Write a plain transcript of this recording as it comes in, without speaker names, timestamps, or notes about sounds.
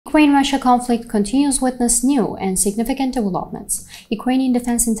Ukraine-Russia conflict continues to witness new and significant developments. Ukrainian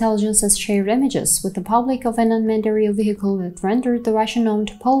defense intelligence has shared images with the public of an unmanned aerial vehicle that rendered the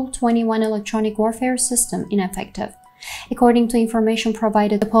Russian-owned Pol-21 electronic warfare system ineffective. According to information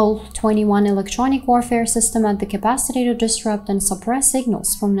provided, the Pol-21 electronic warfare system had the capacity to disrupt and suppress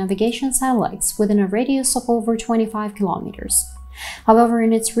signals from navigation satellites within a radius of over 25 kilometers. However,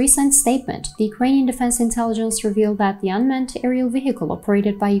 in its recent statement, the Ukrainian Defense Intelligence revealed that the unmanned aerial vehicle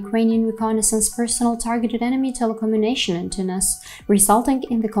operated by Ukrainian reconnaissance personnel targeted enemy telecommunication antennas, resulting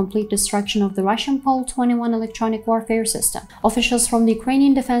in the complete destruction of the Russian Pol-21 electronic warfare system. Officials from the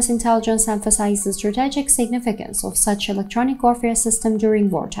Ukrainian Defense Intelligence emphasized the strategic significance of such electronic warfare system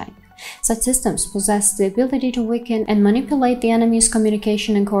during wartime. Such systems possess the ability to weaken and manipulate the enemy's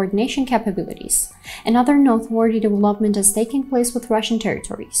communication and coordination capabilities. Another noteworthy development is taking place with Russian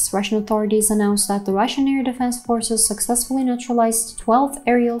territories. Russian authorities announced that the Russian air defense forces successfully neutralized 12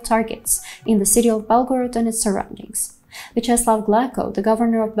 aerial targets in the city of Belgorod and its surroundings. Vyacheslav Gladko, the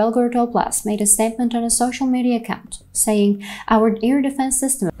governor of Belgorod Oblast, made a statement on a social media account, saying, "Our air defense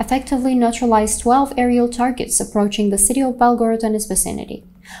system effectively neutralized 12 aerial targets approaching the city of Belgorod and its vicinity."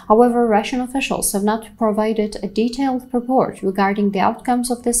 However, Russian officials have not provided a detailed report regarding the outcomes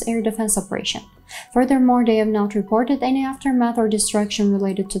of this air defense operation. Furthermore, they have not reported any aftermath or destruction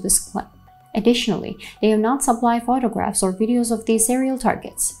related to this claim. Additionally, they have not supplied photographs or videos of these aerial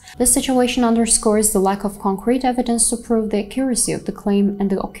targets. This situation underscores the lack of concrete evidence to prove the accuracy of the claim and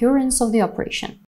the occurrence of the operation.